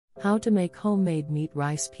How to make homemade meat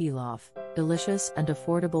rice pilaf, delicious and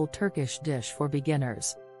affordable Turkish dish for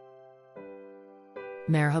beginners.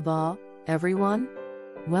 Merhaba, everyone.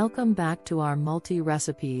 Welcome back to our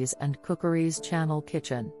multi-recipes and cookeries channel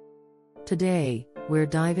kitchen. Today, we're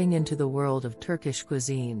diving into the world of Turkish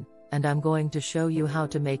cuisine, and I'm going to show you how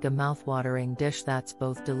to make a mouth-watering dish that's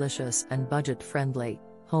both delicious and budget-friendly,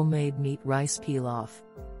 homemade meat rice pilaf.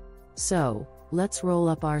 So, let's roll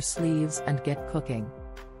up our sleeves and get cooking.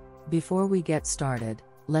 Before we get started,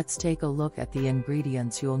 let's take a look at the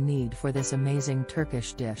ingredients you'll need for this amazing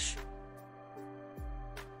Turkish dish.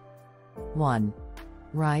 1.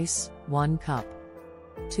 Rice, 1 cup.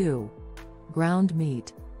 2. Ground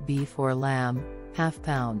meat, beef or lamb, ½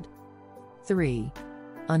 pound. 3.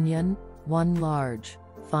 Onion, 1 large,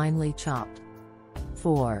 finely chopped.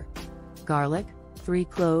 4. Garlic, 3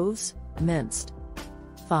 cloves, minced.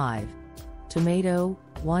 5. Tomato,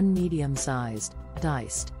 1 medium-sized,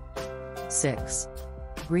 diced. 6.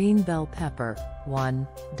 Green bell pepper, 1,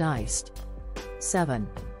 diced. 7.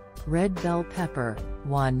 Red bell pepper,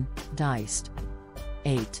 1, diced.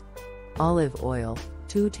 8. Olive oil,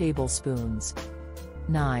 2 tablespoons.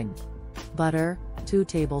 9. Butter, 2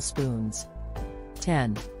 tablespoons.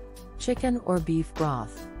 10. Chicken or beef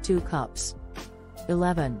broth, 2 cups.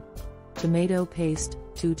 11. Tomato paste,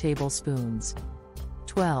 2 tablespoons.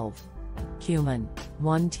 12. Cumin,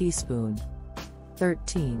 1 teaspoon.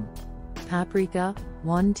 13. Paprika,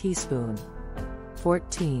 1 teaspoon.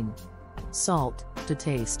 14. Salt, to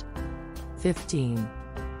taste. 15.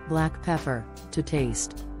 Black pepper, to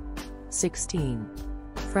taste. 16.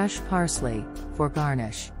 Fresh parsley, for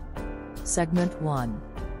garnish. Segment 1.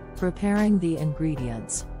 Preparing the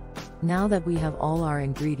ingredients. Now that we have all our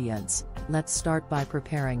ingredients, let's start by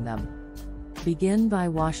preparing them. Begin by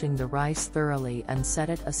washing the rice thoroughly and set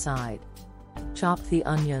it aside. Chop the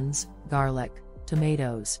onions, garlic,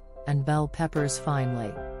 tomatoes, and bell peppers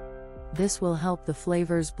finely. This will help the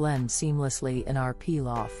flavors blend seamlessly in our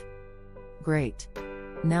pilaf. Great!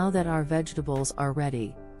 Now that our vegetables are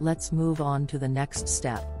ready, let's move on to the next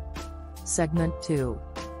step. Segment 2.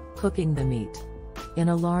 Cooking the meat. In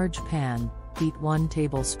a large pan, heat 1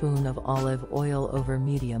 tablespoon of olive oil over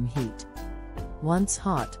medium heat. Once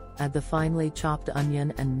hot, add the finely chopped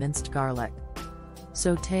onion and minced garlic.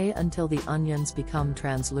 Sauté until the onions become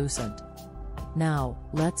translucent. Now,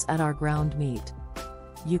 let's add our ground meat.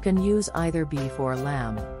 You can use either beef or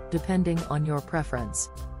lamb, depending on your preference.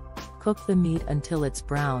 Cook the meat until it's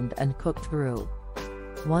browned and cooked through.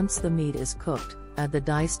 Once the meat is cooked, add the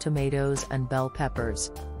diced tomatoes and bell peppers.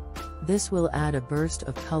 This will add a burst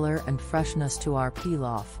of color and freshness to our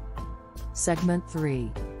pilaf. Segment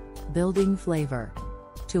 3. Building flavor.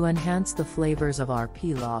 To enhance the flavors of our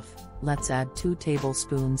pilaf, let's add 2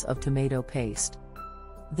 tablespoons of tomato paste.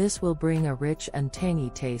 This will bring a rich and tangy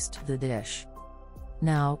taste to the dish.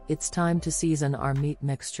 Now, it's time to season our meat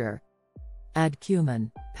mixture. Add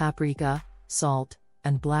cumin, paprika, salt,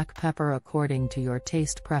 and black pepper according to your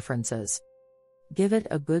taste preferences. Give it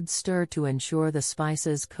a good stir to ensure the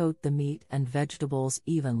spices coat the meat and vegetables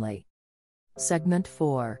evenly. Segment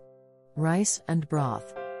 4. Rice and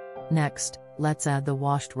broth. Next, let's add the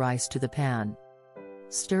washed rice to the pan.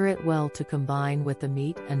 Stir it well to combine with the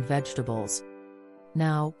meat and vegetables.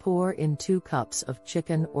 Now pour in 2 cups of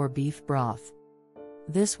chicken or beef broth.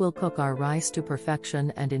 This will cook our rice to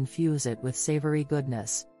perfection and infuse it with savory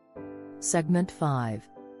goodness. Segment 5.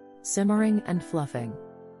 Simmering and fluffing.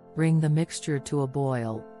 Bring the mixture to a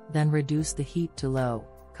boil, then reduce the heat to low,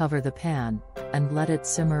 cover the pan, and let it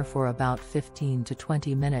simmer for about 15 to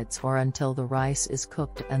 20 minutes or until the rice is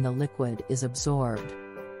cooked and the liquid is absorbed.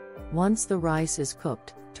 Once the rice is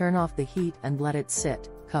cooked, turn off the heat and let it sit,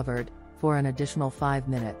 covered, for an additional 5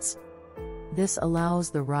 minutes. This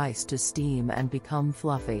allows the rice to steam and become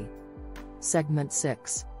fluffy. Segment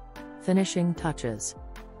 6. Finishing touches.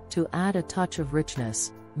 To add a touch of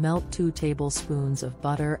richness, melt 2 tablespoons of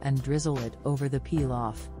butter and drizzle it over the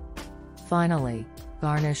pilaf. Finally,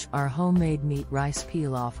 garnish our homemade meat rice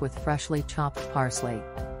pilaf with freshly chopped parsley.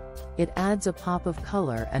 It adds a pop of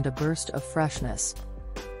color and a burst of freshness.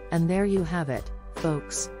 And there you have it,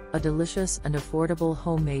 folks. A delicious and affordable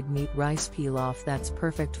homemade meat rice pilaf that's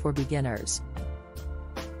perfect for beginners.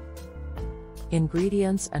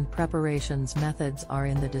 Ingredients and preparations methods are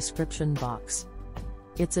in the description box.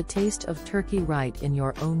 It's a taste of Turkey right in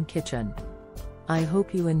your own kitchen. I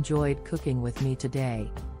hope you enjoyed cooking with me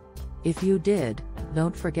today. If you did,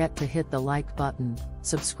 don't forget to hit the like button,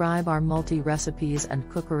 subscribe our multi-recipes and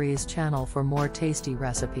cookeries channel for more tasty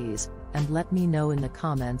recipes, and let me know in the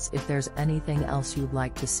comments if there's anything else you'd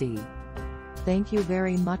like to see. Thank you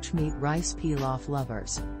very much, Meat Rice Pilaf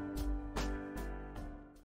lovers.